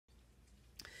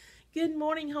Good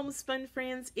morning, homespun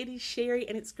friends. It is Sherry,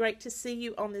 and it's great to see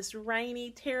you on this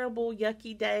rainy, terrible,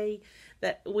 yucky day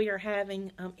that we are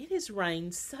having. It has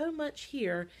rained so much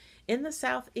here in the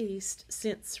southeast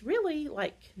since really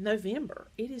like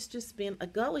November. It has just been a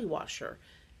gully washer.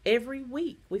 Every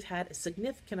week we've had a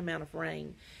significant amount of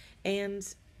rain, and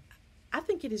I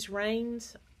think it has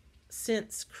rained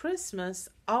since Christmas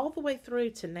all the way through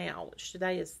to now, which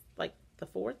today is like the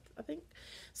 4th, I think.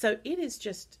 So it is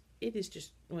just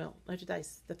well, no,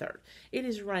 today's the 3rd. It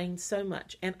has rained so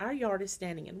much, and our yard is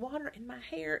standing in water, and my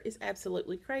hair is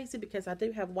absolutely crazy because I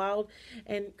do have wild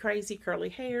and crazy curly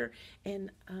hair. And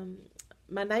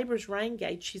my neighbor's rain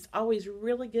gauge, she's always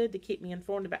really good to keep me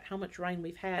informed about how much rain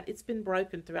we've had. It's been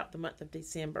broken throughout the month of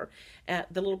December.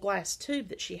 The little glass tube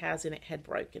that she has in it had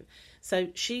broken. So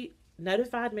she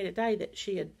notified me today that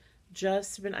she had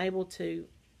just been able to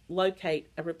locate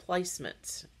a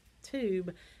replacement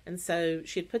tube, and so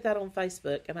she had put that on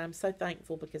Facebook, and I'm so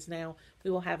thankful because now we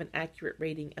will have an accurate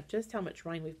reading of just how much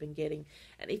rain we've been getting.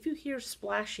 And if you hear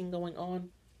splashing going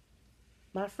on,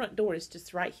 my front door is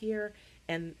just right here,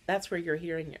 and that's where you're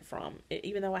hearing it from.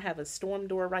 Even though I have a storm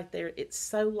door right there, it's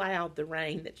so loud, the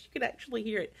rain, that you could actually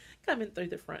hear it coming through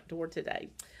the front door today.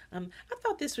 I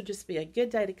thought this would just be a good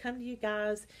day to come to you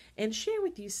guys and share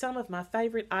with you some of my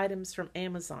favorite items from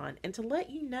Amazon, and to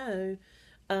let you know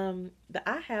that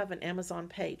I have an Amazon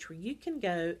page where you can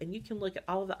go and you can look at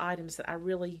all of the items that I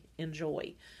really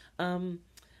enjoy. Um,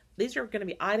 these are going to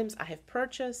be items I have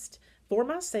purchased for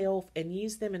myself and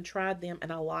used them and tried them,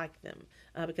 and I like them,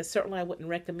 because certainly I wouldn't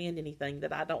recommend anything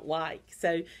that I don't like.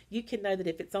 So you can know that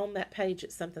if it's on that page,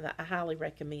 it's something that I highly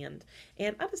recommend.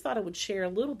 And I just thought I would share a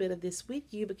little bit of this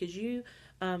with you because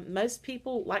most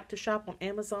people like to shop on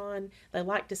Amazon. They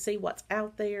like to see what's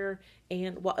out there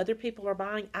and what other people are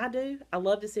buying. I do. I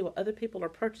love to see what other people are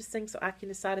purchasing so I can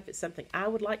decide if it's something I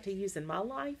would like to use in my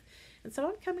life. And so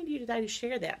I'm coming to you today to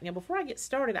share that. Now, before I get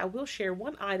started, I will share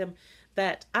one item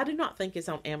that I do not think is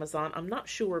on Amazon. I'm not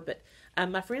sure, but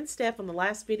my friend Steph on the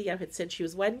last video had said she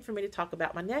was waiting for me to talk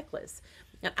about my necklace.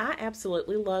 And I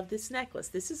absolutely love this necklace.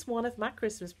 This is one of my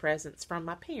Christmas presents from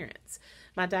my parents.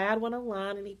 My dad went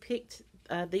online and he picked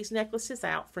these necklaces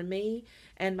out for me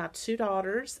and my 2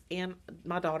 daughters and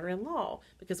my daughter-in-law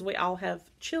because we all have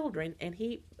children, and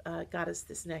he got us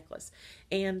this necklace.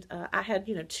 And I had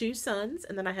 2 sons,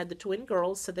 and then I had the twin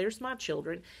girls, so there's my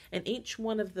children, and each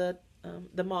one of the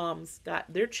moms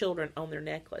got their children on their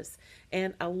necklace.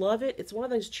 And I love it. It's one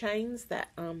of those chains that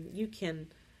you can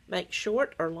make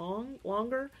short or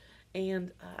longer.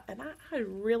 And I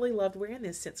really loved wearing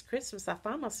this since Christmas. I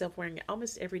find myself wearing it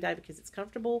almost every day because it's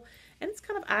comfortable and it's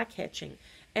kind of eye-catching.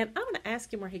 And I'm going to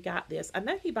ask him where he got this. I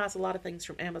know he buys a lot of things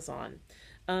from Amazon,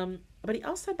 but he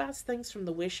also buys things from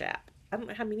the Wish app. I don't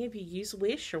know how many of you use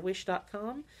Wish or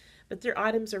Wish.com, but their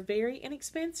items are very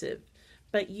inexpensive.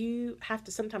 But you have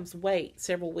to sometimes wait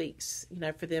several weeks,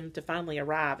 for them to finally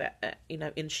arrive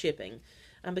in shipping,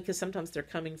 because sometimes they're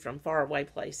coming from far away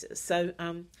places. So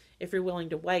if you're willing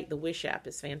to wait, the Wish app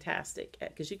is fantastic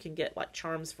because you can get like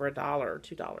charms for $1 or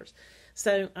 $2.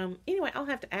 So anyway, I'll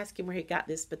have to ask him where he got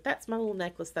this, but that's my little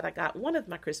necklace that I got, one of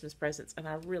my Christmas presents, and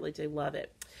I really do love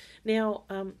it. Now,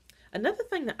 another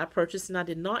thing that I purchased, and I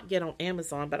did not get on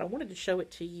Amazon, but I wanted to show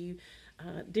it to you.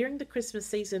 During the Christmas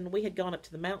season, we had gone up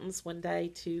to the mountains one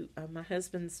day to my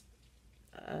husband's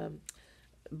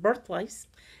birthplace,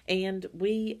 and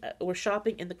we were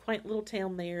shopping in the quaint little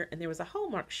town there, and there was a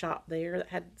Hallmark shop there that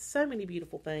had so many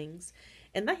beautiful things,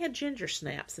 and they had ginger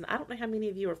snaps. And I don't know how many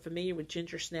of you are familiar with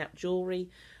ginger snap jewelry,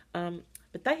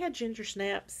 but they had ginger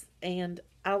snaps, and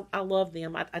I love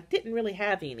them. I didn't really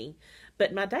have any,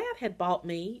 but my dad had bought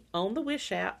me on the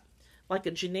Wish app like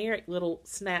a generic little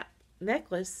snap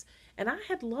necklace, and I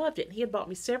had loved it. And he had bought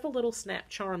me several little snap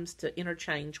charms to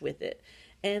interchange with it.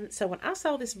 And so when I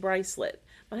saw this bracelet,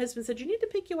 my husband said, "You need to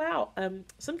pick you out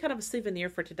some kind of a souvenir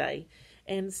for today."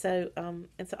 And so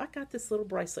I got this little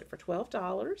bracelet for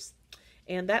 $12,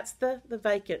 and that's the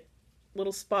vacant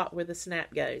little spot where the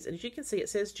snap goes. And as you can see, it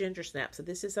says Ginger Snap. So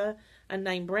this is a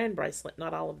name brand bracelet.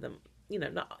 Not all of them.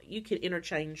 You could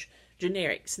interchange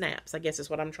generic snaps, I guess is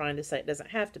what I'm trying to say. It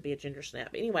doesn't have to be a ginger snap.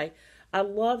 But anyway, I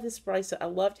love this bracelet. I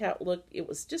loved how it looked. It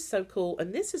was just so cool.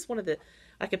 And this is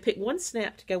I could pick one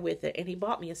snap to go with it, and he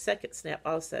bought me a second snap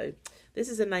also. This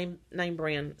is a name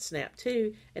brand snap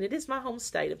too, and it is my home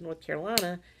state of North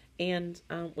Carolina, and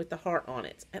with the heart on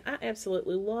it. And I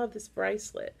absolutely love this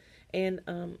bracelet. And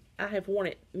I have worn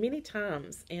it many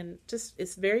times, and just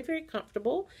it's very, very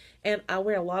comfortable. And I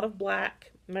wear a lot of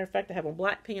black. Matter of fact, I have on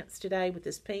black pants today with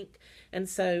this pink, and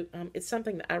so it's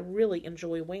something that I really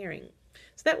enjoy wearing.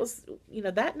 So that was,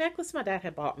 that necklace my dad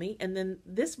had bought me, and then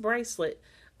this bracelet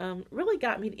really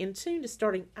got me in tune to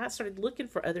starting. I started looking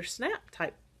for other snap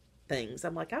type things.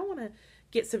 I'm like, I want to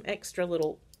get some extra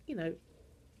little,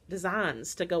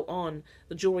 designs to go on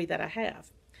the jewelry that I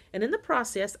have. And in the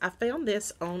process, I found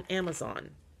this on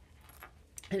Amazon.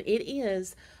 And it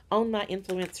is on my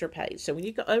influencer page. So when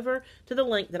you go over to the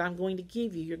link that I'm going to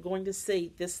give you, you're going to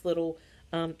see this little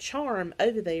charm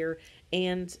over there.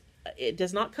 And it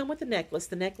does not come with the necklace.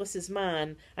 The necklace is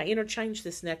mine. I interchanged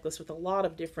this necklace with a lot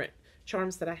of different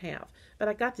charms that I have. But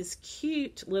I got this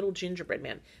cute little gingerbread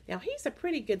man. Now, he's a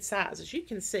pretty good size. As you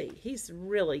can see, he's a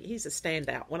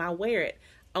standout. When I wear it,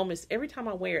 almost every time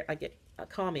I wear it, I get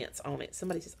comments on it.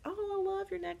 Somebody says, "Oh, I love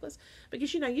your necklace."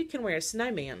 Because, you can wear a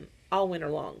snowman all winter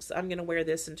long. So I'm going to wear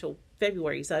this until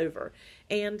February's over.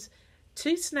 And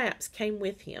 2 snaps came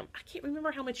with him. I can't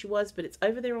remember how much he was, but it's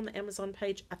over there on the Amazon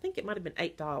page. I think it might have been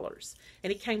 $8.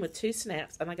 And he came with 2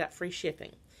 snaps, and I got free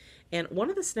shipping. And one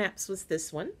of the snaps was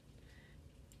this one.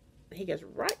 He goes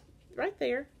right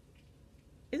there.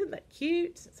 Isn't that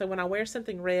cute? So when I wear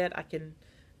something red, I can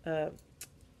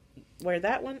wear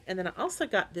that one. And then I also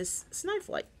got this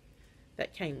snowflake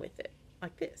that came with it,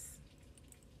 like this.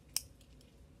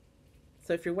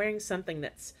 So if you're wearing something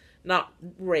that's not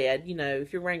red,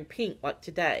 if you're wearing pink like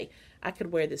today, I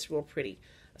could wear this real pretty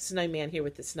snowman here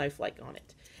with the snowflake on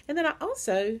it. And then I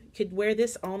also could wear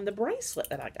this on the bracelet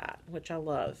that I got, which I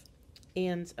love.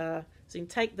 And so you can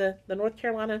take the North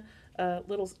Carolina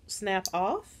little snap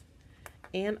off,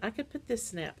 and I could put this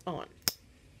snap on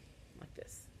like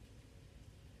this.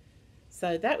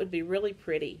 So that would be really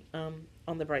pretty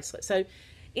on the bracelet. So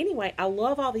anyway, I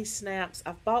love all these snaps.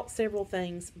 I've bought several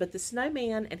things, but the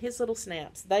snowman and his little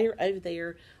snaps, they are over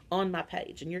there on my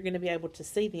page, and you're going to be able to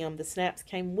see them. The snaps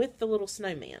came with the little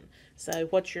snowman. So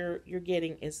what you're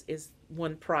getting is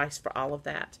one price for all of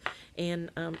that. And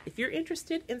if you're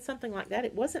interested in something like that,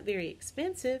 it wasn't very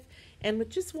expensive, and with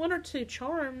just 1 or 2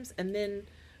 charms and then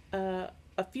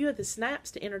a few of the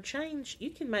snaps to interchange, you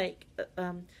can make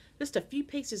just a few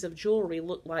pieces of jewelry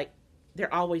look like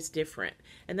they're always different.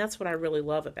 And that's what I really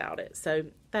love about it. So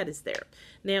that is there.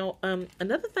 Now,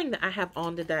 another thing that I have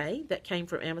on today that came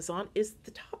from Amazon is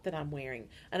the top that I'm wearing.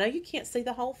 I know you can't see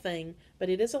the whole thing, but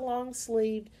it is a long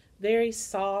sleeved, very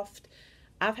soft.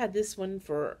 I've had this one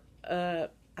for, I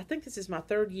think this is my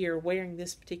 3rd year wearing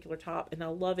this particular top, and I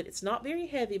love it. It's not very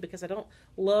heavy because I don't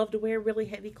love to wear really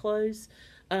heavy clothes.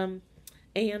 And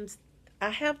I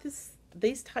have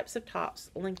these types of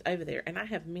tops linked over there, and I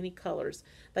have many colors.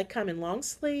 They come in long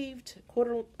sleeved,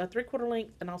 3/4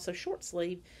 length, and also short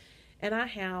sleeve. And I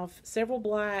have several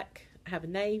black. I have a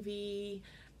navy.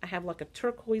 I have like a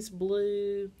turquoise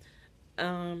blue.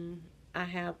 I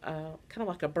have kind of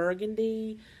like a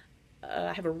burgundy.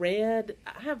 I have a red.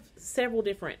 I have several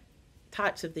different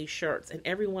types of these shirts, and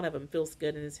every one of them feels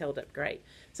good and is held up great.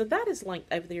 So that is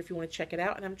linked over there if you want to check it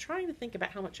out. And I'm trying to think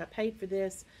about how much I paid for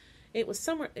this. It was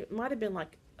somewhere, it might have been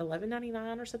like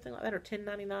 $11.99 or something like that, or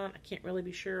 $10.99. I can't really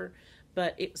be sure,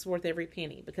 but it was worth every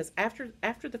penny, because after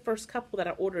the first couple that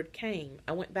I ordered came,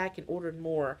 I went back and ordered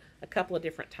more a couple of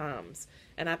different times,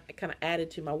 and I kind of added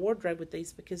to my wardrobe with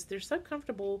these because they're so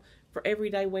comfortable for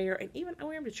everyday wear, and even I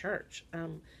wear them to church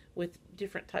with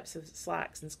different types of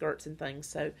slacks and skirts and things.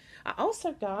 So I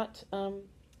also got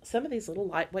some of these little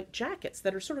lightweight jackets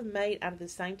that are sort of made out of the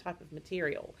same type of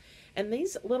material. And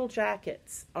these little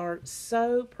jackets are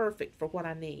so perfect for what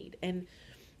I need. And,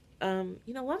 a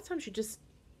lot of times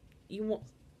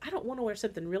I don't want to wear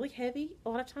something really heavy a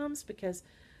lot of times, because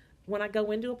when I go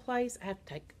into a place, I have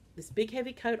to take this big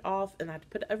heavy coat off, and I have to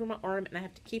put it over my arm, and I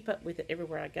have to keep up with it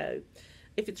everywhere I go.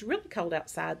 If it's really cold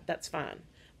outside, that's fine.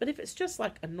 But if it's just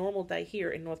like a normal day here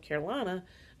in North Carolina,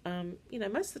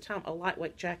 most of the time a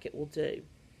lightweight jacket will do.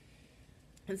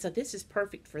 And so this is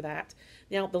perfect for that.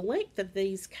 Now, the length of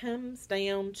these comes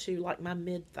down to like my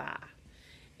mid-thigh.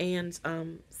 And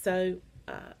so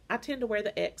I tend to wear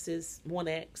the X's,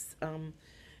 1X,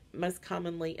 most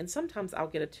commonly. And sometimes I'll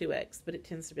get a 2X, but it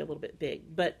tends to be a little bit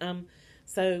big. But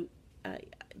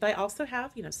they also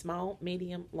have, small,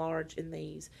 medium, large in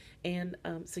these. And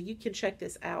so you can check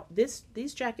this out.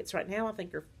 These jackets right now I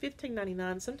think are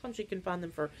 $15.99. Sometimes you can find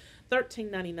them for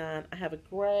 $13.99. I have a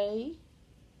gray.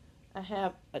 I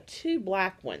have 2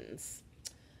 black ones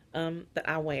that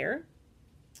I wear.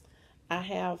 I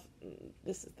have,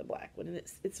 this is the black one, and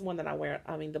it's one that I wear.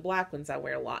 I mean, the black ones I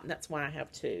wear a lot, and that's why I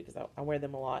have 2, because I wear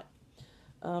them a lot.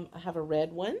 I have a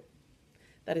red one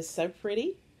that is so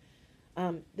pretty.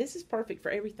 This is perfect for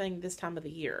everything this time of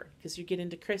the year, because you get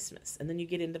into Christmas, and then you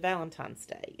get into Valentine's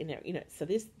Day. So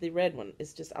the red one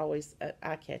is just always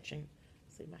eye-catching.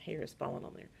 See, my hair is falling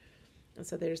on there. And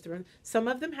so there's the one. Some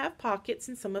of them have pockets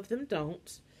and some of them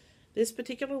don't. This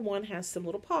particular one has some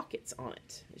little pockets on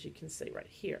it, as you can see right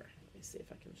here. Let me see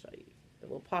if I can show you the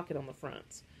little pocket on the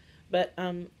front. But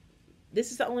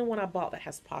this is the only one I bought that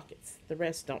has pockets. The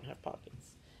rest don't have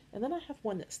pockets. And then I have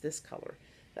one that's this color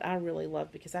that I really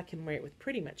love because I can wear it with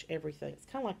pretty much everything. It's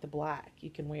kind of like the black. You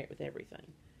can wear it with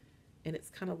everything. And it's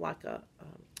kind of like a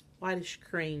whitish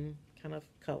cream kind of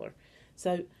color.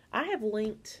 So I have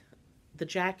linked the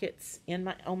jackets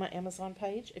on my Amazon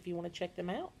page. If you want to check them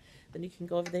out, then you can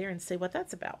go over there and see what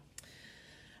that's about.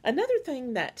 Another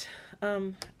thing that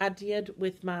I did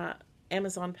with my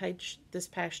Amazon page this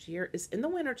past year is in the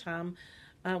wintertime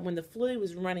when the flu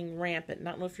was running rampant. And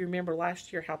I don't know if you remember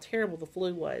last year how terrible the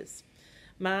flu was.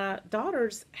 My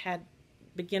daughters had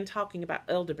begun talking about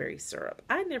elderberry syrup.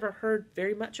 I never heard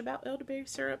very much about elderberry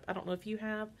syrup. I don't know if you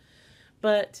have.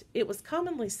 But it was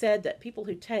commonly said that people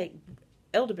who take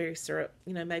elderberry syrup,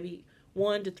 maybe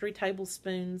 1 to 3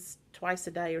 tablespoons twice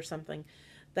a day or something,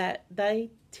 that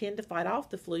they tend to fight off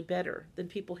the flu better than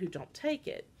people who don't take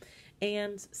it.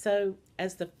 And so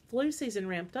as the flu season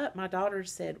ramped up, my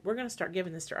daughters said, we're going to start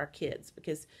giving this to our kids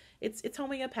because it's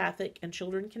homeopathic and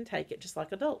children can take it just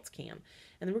like adults can.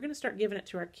 And then we're going to start giving it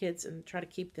to our kids and try to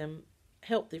keep them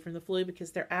healthy from the flu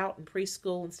because they're out in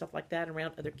preschool and stuff like that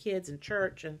around other kids in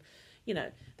church, and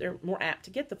they're more apt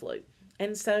to get the flu.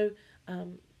 And so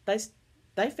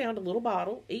they found a little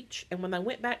bottle each, and when they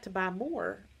went back to buy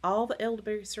more, all the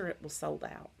elderberry syrup was sold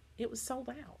out. It was sold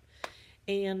out.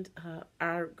 And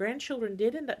our grandchildren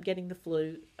did end up getting the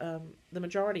flu. The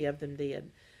majority of them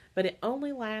did. But it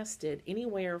only lasted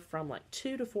anywhere from like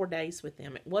 2 to 4 days with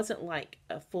them. It wasn't like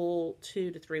a full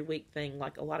 2 to 3 week thing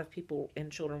like a lot of people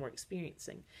and children were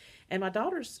experiencing. And my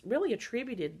daughters really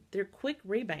attributed their quick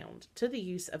rebound to the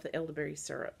use of the elderberry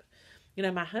syrup.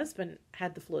 My husband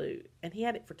had the flu, and he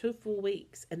had it for 2 full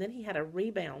weeks, and then he had a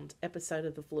rebound episode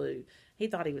of the flu. He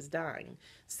thought he was dying.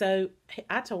 So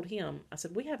I told him, I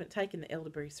said, we haven't taken the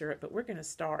elderberry syrup, but we're going to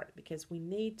start because we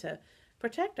need to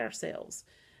protect ourselves.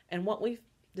 And what we've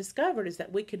discovered is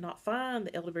that we could not find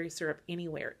the elderberry syrup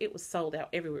anywhere. It was sold out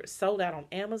everywhere. It was sold out on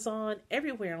Amazon.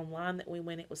 Everywhere online that we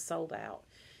went, it was sold out.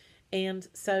 And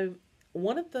so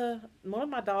one of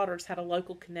my daughters had a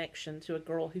local connection to a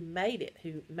girl who made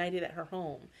it at her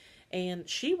home, and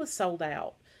she was sold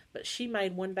out, but she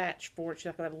made one batch for it. She's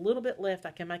like, I have a little bit left.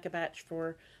 I can make a batch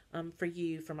for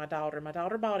you, for my daughter. My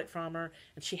daughter bought it from her,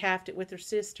 and she halved it with her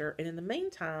sister. And in the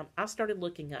meantime, I started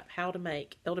looking up how to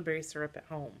make elderberry syrup at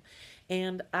home,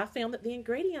 and I found that the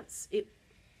ingredients,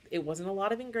 it wasn't a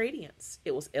lot of ingredients.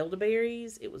 It was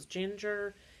elderberries, it was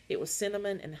ginger, it was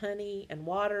cinnamon and honey and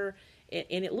water.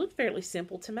 And it looked fairly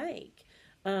simple to make.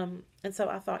 And so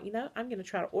I thought, I'm going to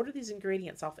try to order these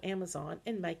ingredients off Amazon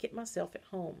and make it myself at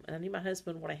home. And I knew my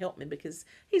husband would want to help me because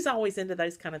he's always into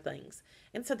those kind of things.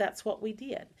 And so that's what we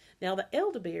did. Now, the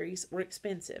elderberries were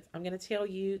expensive. I'm going to tell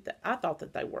you that I thought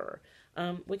that they were.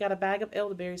 We got a bag of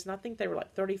elderberries, and I think they were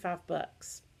like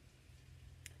 $35.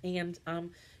 And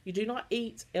you do not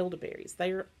eat elderberries.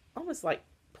 They are almost like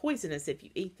poisonous if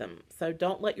you eat them. So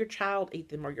don't let your child eat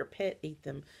them or your pet eat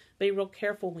them. Be real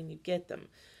careful when you get them.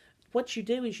 What you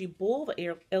do is you boil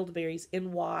the elderberries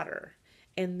in water,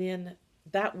 and then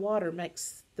that water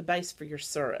makes the base for your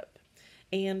syrup.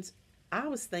 And I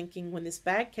was thinking when this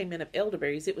bag came in of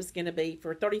elderberries, it was going to be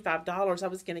for $35. I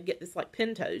was going to get this like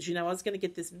pintos, I was going to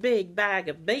get this big bag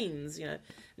of beans,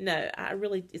 No,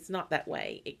 it's not that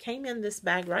way. It came in this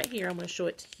bag right here. I'm going to show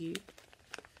it to you.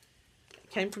 It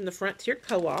came from the Frontier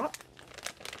Co-op,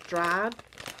 dried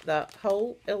the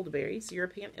whole elderberries,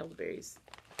 European elderberries.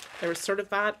 They were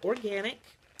certified organic,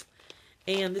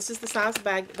 and this is the size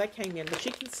bag that they came in, but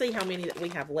you can see how many that we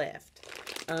have left.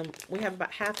 We have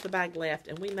about half the bag left,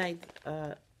 and we made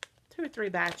 2 or 3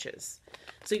 batches.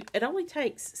 So it only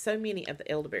takes so many of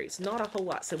the elderberries, not a whole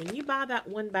lot. So when you buy that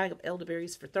one bag of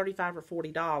elderberries for $35 or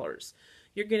 $40,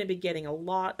 you're going to be getting a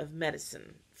lot of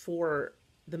medicine for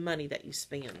the money that you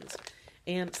spend.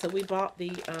 And so we bought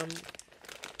the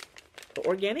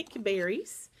organic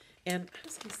berries, and I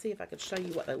was going to see if I could show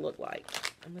you what they look like.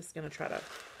 I'm just going to try to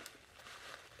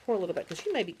pour a little bit, because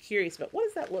you may be curious about what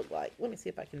does that look like. Let me see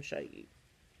if I can show you.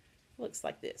 It looks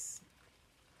like this.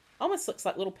 Almost looks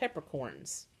like little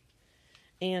peppercorns.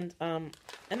 And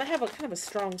they have a kind of a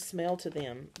strong smell to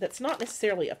them that's not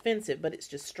necessarily offensive, but it's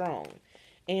just strong.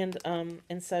 And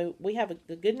so we have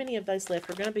a good many of those left.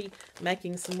 We're going to be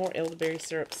making some more elderberry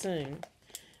syrup soon.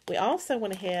 We also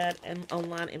went ahead and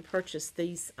online and purchased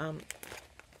these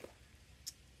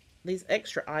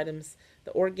extra items,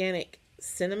 the organic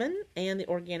cinnamon and the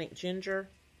organic ginger.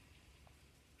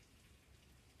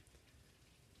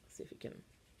 Let's see if you can.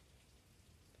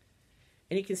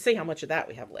 And you can see how much of that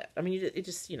we have left. I mean, it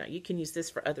just, you can use this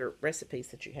for other recipes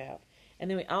that you have. And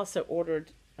then we also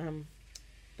ordered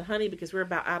the honey because we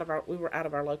were out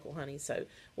of our local honey, so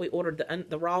we ordered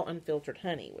the raw unfiltered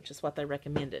honey, which is what they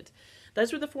recommended.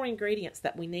 Those were the 4 ingredients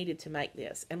that we needed to make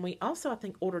this. And we also, I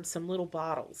think, ordered some little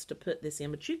bottles to put this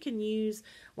in, but you can use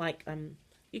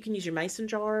you can use your mason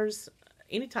jars,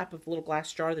 any type of little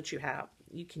glass jar that you have,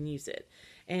 you can use it.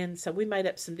 And so we made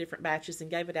up some different batches and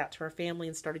gave it out to our family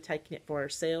and started taking it for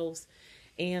ourselves.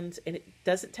 And it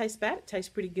doesn't taste bad. It tastes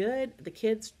pretty good. The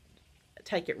kids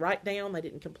take it right down. They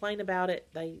didn't complain about it.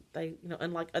 They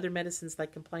unlike other medicines they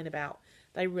complain about,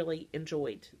 they really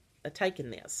enjoyed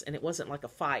taking this, and it wasn't like a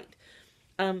fight.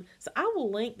 So I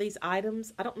will link these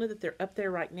items. I don't know that they're up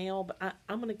there right now, but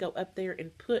I'm going to go up there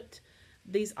and put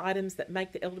these items that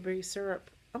make the elderberry syrup.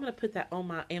 I'm going to put that on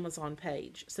my Amazon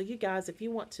page. So you guys, if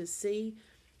you want to see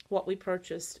what we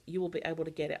purchased, you will be able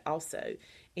to get it also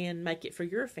and make it for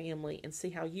your family and see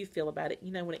how you feel about it.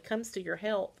 When it comes to your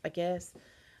health, I guess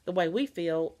the way we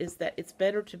feel is that it's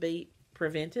better to be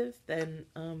preventive than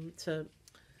to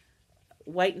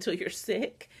wait until you're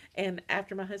sick. And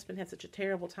after my husband had such a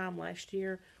terrible time last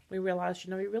year, we realized,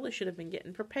 we really should have been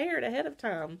getting prepared ahead of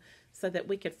time so that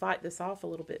we could fight this off a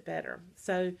little bit better.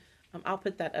 So I'll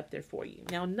put that up there for you.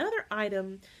 Now, another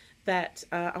item that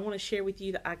I want to share with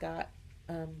you that I got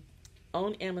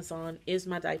on Amazon is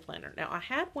my day planner. Now, I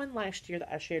had one last year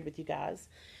that I shared with you guys,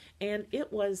 and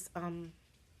it was,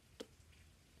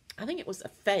 I think it was a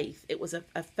Faith. It was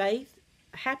a Faith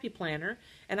Happy Planner,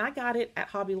 and I got it at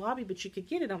Hobby Lobby, but you could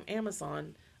get it on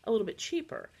Amazon a little bit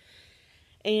cheaper.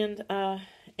 And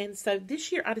so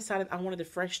this year I decided I wanted a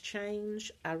fresh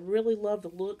change. I really love the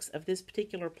looks of this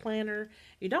particular planner.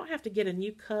 You don't have to get a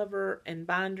new cover and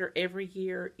binder every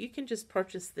year. You can just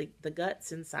purchase the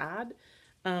guts inside,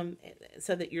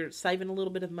 so that you're saving a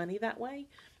little bit of money that way.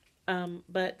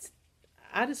 But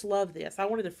I just love this. I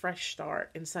wanted a fresh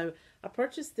start, and so I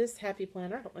purchased this Happy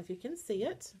Planner. I don't know if you can see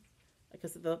it,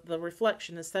 because the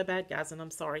reflection is so bad, guys, and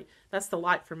I'm sorry. That's the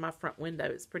light from my front window.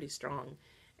 It's pretty strong.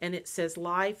 And it says,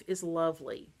 "Life is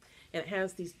lovely." And it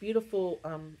has these beautiful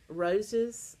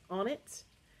roses on it.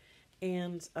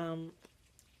 And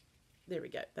there we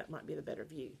go. That might be the better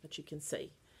view that you can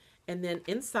see. And then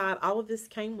inside, all of this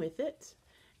came with it.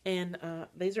 And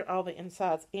these are all the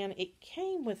insides. And it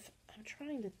came with, I'm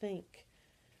trying to think,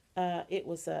 it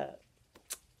was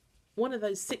one of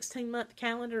those 16-month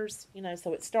calendars,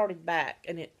 so it started back,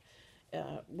 and it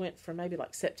went from maybe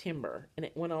like September, and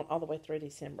it went on all the way through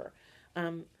December.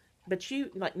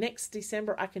 But next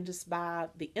December, I can just buy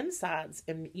the insides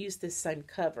and use this same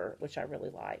cover, which I really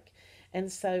like.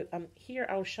 And so here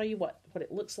I'll show you what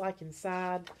it looks like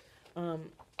inside.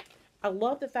 I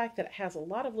love the fact that it has a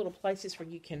lot of little places where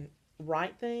you can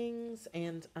write things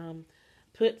and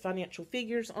put financial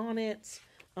figures on it.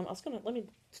 Let me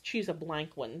choose a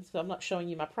blank one, so I'm not showing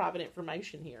you my private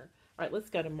information here. All right, let's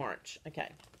go to March. Okay.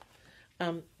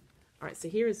 All right, so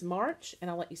here is March, and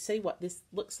I'll let you see what this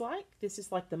looks like. This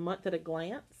is like the month at a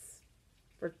glance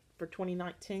for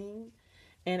 2019.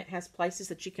 And it has places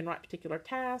that you can write particular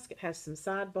tasks. It has some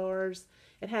sidebars.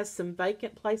 It has some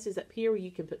vacant places up here where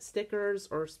you can put stickers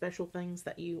or special things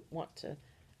that you want to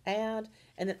add.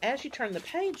 And then as you turn the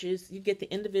pages, you get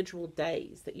the individual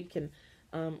days that you can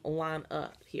line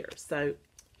up here. So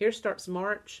here starts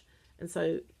March. And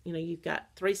so, you've got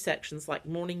 3 sections like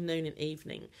morning, noon, and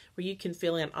evening where you can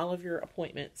fill in all of your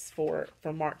appointments for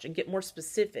March and get more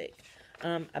specific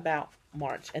about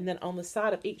March. And then on the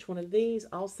side of each one of these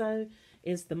also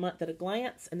is the month at a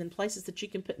glance, and then places that you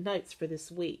can put notes for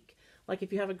this week. Like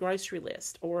if you have a grocery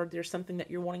list or there's something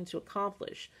that you're wanting to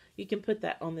accomplish, you can put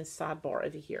that on this sidebar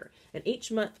over here. And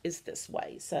each month is this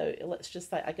way. So let's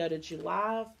just say I go to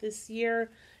July this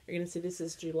year. You're going to see this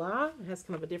is July. It has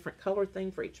kind of a different color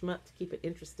thing for each month to keep it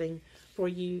interesting for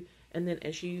you. And then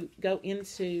as you go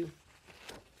into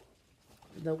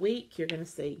the week, you're going to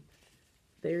see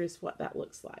there's what that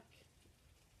looks like.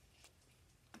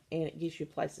 And it gives you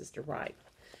places to write.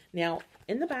 Now,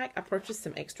 in the back, I purchased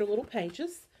some extra little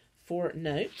pages for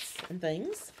notes and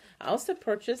things. I also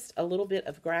purchased a little bit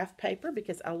of graph paper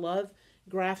because I love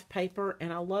graph paper,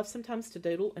 and I love sometimes to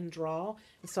doodle and draw.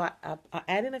 And so I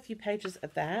add in a few pages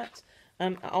of that.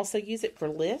 I also use it for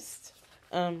lists.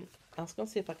 I was going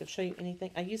to see if I could show you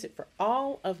anything. I use it for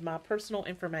all of my personal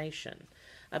information.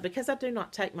 Because I do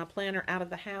not take my planner out of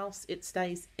the house, it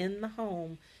stays in the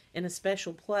home in a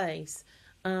special place.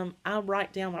 I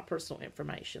write down my personal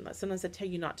information. Sometimes I tell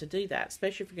you not to do that,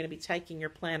 especially if you're going to be taking your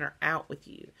planner out with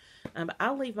you. But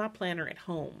I leave my planner at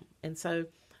home, and so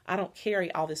I don't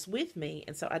carry all this with me.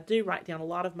 And so I do write down a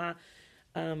lot of my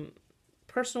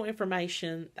personal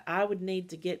information that I would need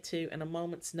to get to in a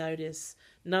moment's notice,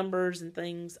 numbers and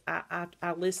things, I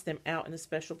list them out in a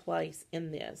special place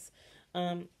in this.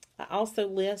 I also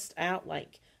list out,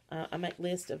 like, I make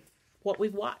lists of what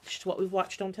we've watched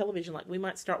on television. Like, we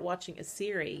might start watching a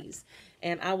series,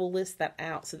 and I will list that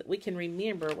out so that we can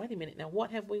remember, wait a minute, now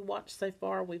what have we watched so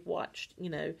far? We've watched,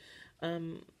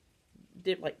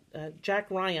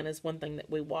 Jack Ryan is one thing that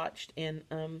we watched, and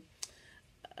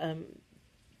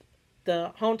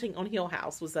The Haunting on Hill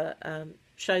House was a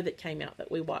show that came out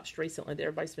that we watched recently that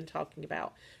everybody's been talking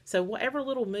about. So whatever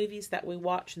little movies that we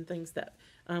watch and things that,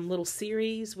 little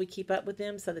series, we keep up with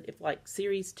them so that if like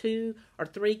series 2 or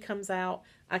 3 comes out,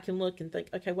 I can look and think,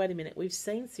 okay, wait a minute, we've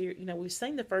seen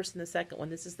the first and the second one.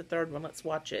 This is the third one. Let's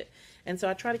watch it. And so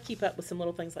I try to keep up with some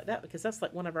little things like that because that's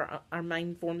like one of our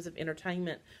main forms of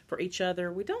entertainment for each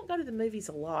other. We don't go to the movies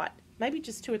a lot, maybe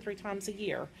just 2 or 3 times a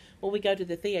year. Well, we go to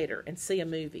the theater and see a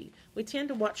movie. We tend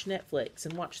to watch Netflix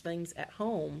and watch things at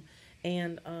home.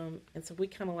 And so we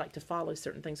kind of like to follow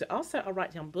certain things. Also, I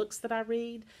write down books that I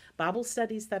read, Bible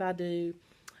studies that I do.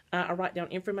 I write down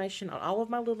information on all of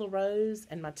my little rows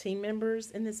and my team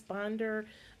members in this binder,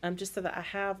 just so that I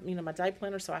have, my day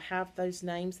planner, so I have those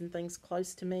names and things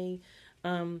close to me.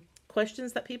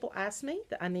 Questions that people ask me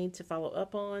that I need to follow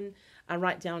up on. I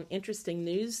write down interesting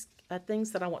news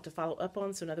things that I want to follow up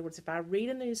on. So in other words, if I read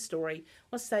a news story,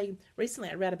 let's say recently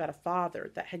I read about a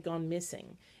father that had gone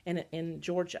missing in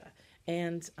Georgia.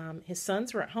 And his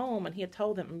sons were at home, and he had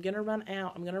told them, I'm going to run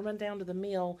out. I'm going to run down to the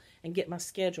mill and get my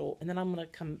schedule, and then I'm going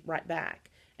to come right back.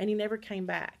 And he never came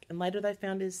back. And later they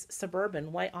found his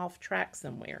Suburban way off track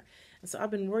somewhere. And so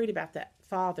I've been worried about that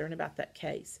father and about that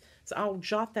case. So I'll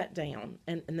jot that down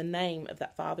and the name of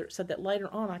that father so that later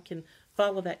on I can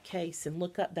follow that case and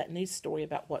look up that news story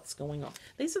about what's going on.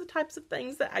 These are the types of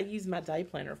things that I use my day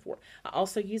planner for. I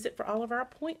also use it for all of our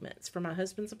appointments, for my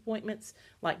husband's appointments,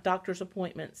 like doctor's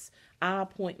appointments, eye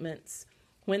appointments,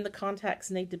 when the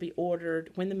contacts need to be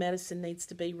ordered, when the medicine needs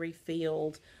to be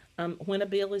refilled, when a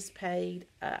bill is paid,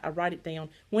 I write it down.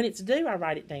 When it's due, I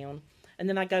write it down. And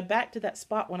then I go back to that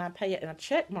spot when I pay it and I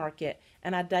check mark it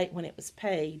and I date when it was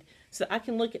paid. So I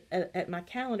can look at my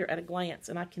calendar at a glance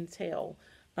and I can tell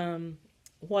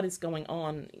what is going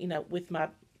on, with my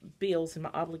bills and my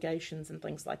obligations and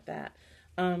things like that.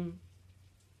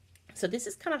 So this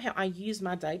is kind of how I use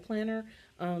my day planner.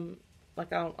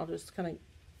 Like I'll just kind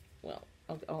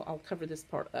of, I'll cover this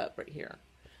part up right here.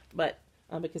 But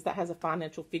because that has a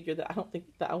financial figure that I don't think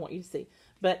that I want you to see.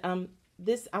 But I'm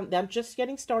just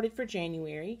getting started for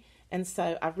January, and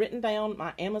so I've written down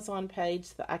my Amazon page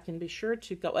so that I can be sure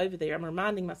to go over there. I'm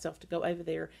reminding myself to go over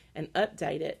there and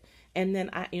update it. And then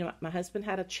my husband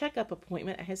had a checkup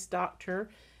appointment at his doctor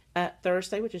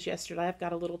Thursday, which is yesterday. I've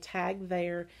got a little tag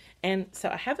there, and so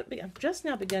I've just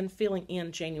now begun filling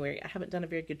in January. I haven't done a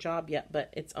very good job yet,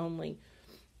 but it's only,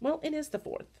 it is the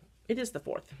 4th. It is the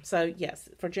 4th. So yes,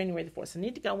 for January the 4th. So I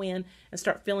need to go in and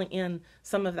start filling in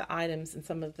some of the items and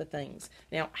some of the things.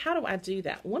 Now, how do I do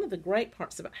that? One of the great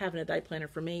parts about having a day planner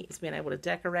for me is being able to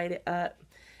decorate it up.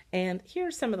 And here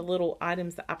are some of the little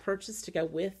items that I purchased to go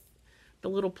with the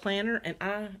little planner. And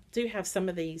I do have some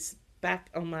of these back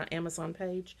on my Amazon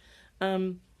page.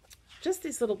 Just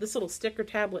this little sticker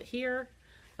tablet here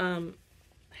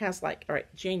has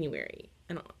January.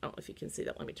 And I don't know if you can see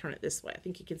that. Let me turn it this way. I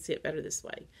think you can see it better this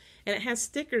way. And it has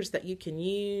stickers that you can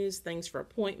use, things for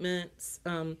appointments,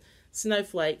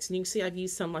 snowflakes. And you can see I've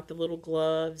used some like the little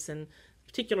gloves and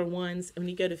particular ones. And when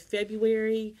you go to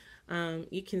February,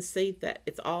 you can see that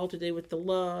it's all to do with the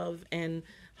love and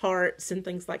hearts and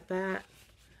things like that.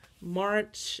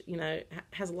 March,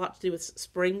 has a lot to do with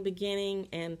spring beginning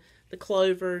and the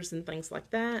clovers and things like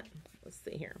that. Let's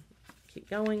see here. Keep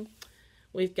going.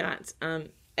 We've got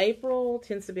April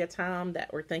tends to be a time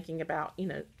that we're thinking about,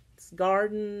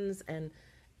 gardens and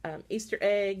Easter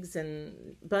eggs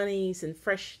and bunnies and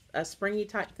fresh springy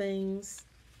type things.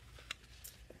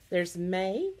 There's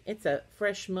May. It's a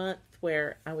fresh month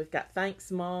where we've got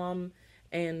Thanks Mom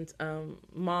and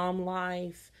Mom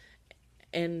Life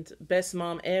and Best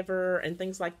Mom Ever and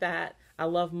things like that. I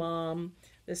love Mom.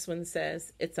 This one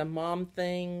says it's a mom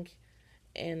thing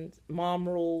and mom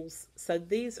rules. So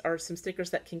these are some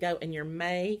stickers that can go in your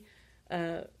May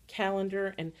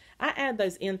calendar, and I add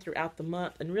those in throughout the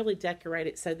month and really decorate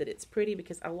it so that it's pretty,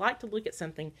 because I like to look at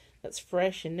something that's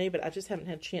fresh and new, but I just haven't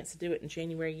had a chance to do it in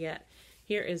January yet.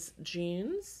 Here is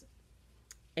June's,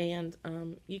 and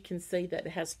you can see that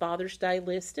it has Father's Day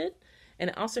listed, and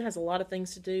it also has a lot of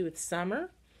things to do with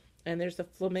summer. And there's the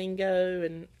flamingo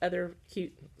and other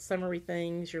cute summery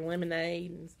things, your lemonade,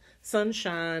 and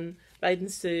sunshine, bathing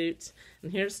suit.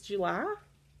 And here's July.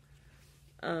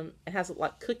 It has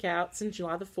like cookouts in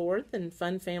July the 4th and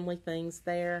fun family things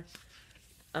there.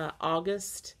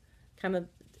 August, kind of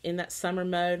in that summer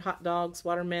mode, hot dogs,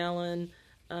 watermelon,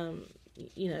 um,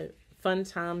 fun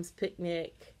times,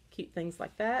 picnic, cute things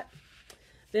like that.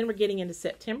 Then we're getting into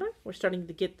September. We're starting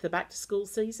to get the back to school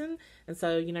season. And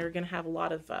so, we're going to have a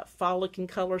lot of fall looking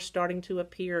colors starting to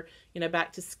appear,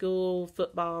 back to school,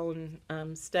 football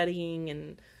and studying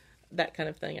and that kind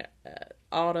of thing.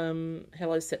 Autumn,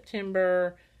 hello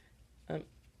September.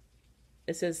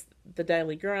 It says the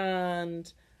daily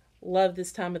grind, love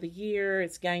this time of the year,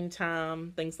 it's game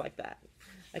time, things like that.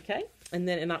 Okay, and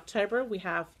then in October we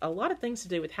have a lot of things to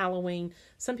do with Halloween.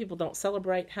 Some people don't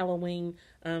celebrate Halloween,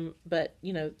 but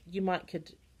you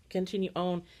could continue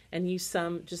on and use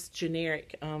some just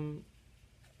generic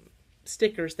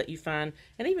stickers that you find,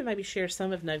 and even maybe share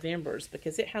some of November's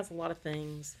because it has a lot of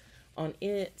things on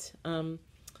it.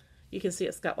 You can see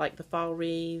it's got like the fall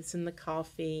wreaths and the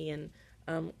coffee and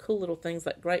cool little things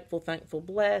like grateful, thankful,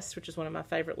 blessed, which is one of my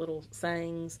favorite little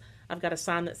sayings. I've got a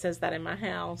sign that says that in my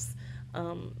house.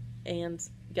 And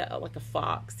got like a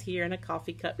fox here and a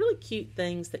coffee cup. Really cute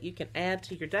things that you can add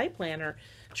to your day planner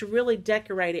to really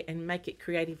decorate it and make it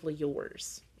creatively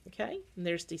yours. Okay, and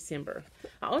there's December.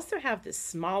 I also have this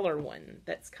smaller one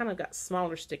that's kind of got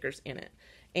smaller stickers in it.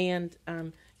 And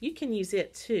you can use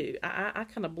it too. I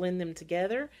kind of blend them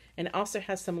together, and it also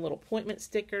has some little appointment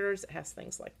stickers. It has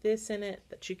things like this in it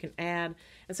that you can add.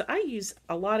 And so I use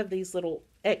a lot of these little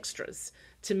extras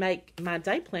to make my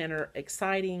day planner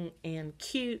exciting and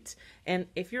cute. And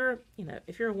if you're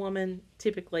a woman,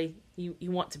 typically you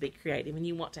want to be creative and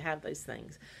you want to have those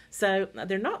things. So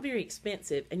they're not very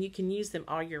expensive and you can use them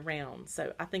all year round.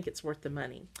 So I think it's worth the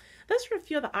money. Those are a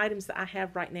few of the items that I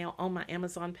have right now on my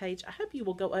Amazon page. I hope you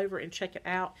will go over and check it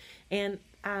out. And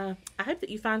I hope that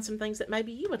you find some things that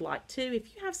maybe you would like too.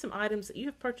 If you have some items that you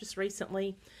have purchased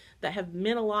recently that have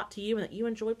meant a lot to you and that you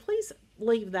enjoy, please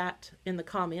leave that in the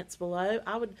comments below.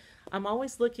 I'm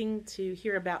always looking to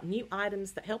hear about new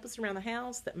items that help us around the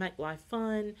house, that make life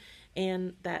fun,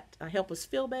 and that help us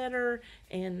feel better,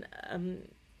 and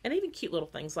even cute little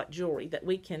things like jewelry that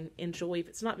we can enjoy. If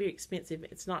it's not very expensive,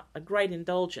 it's not a great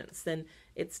indulgence, then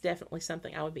it's definitely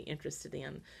something I would be interested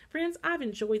in. Friends, I've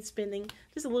enjoyed spending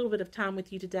just a little bit of time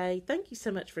with you today. Thank you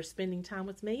so much for spending time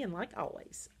with me, and like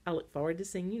always, I look forward to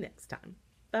seeing you next time.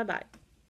 Bye-bye.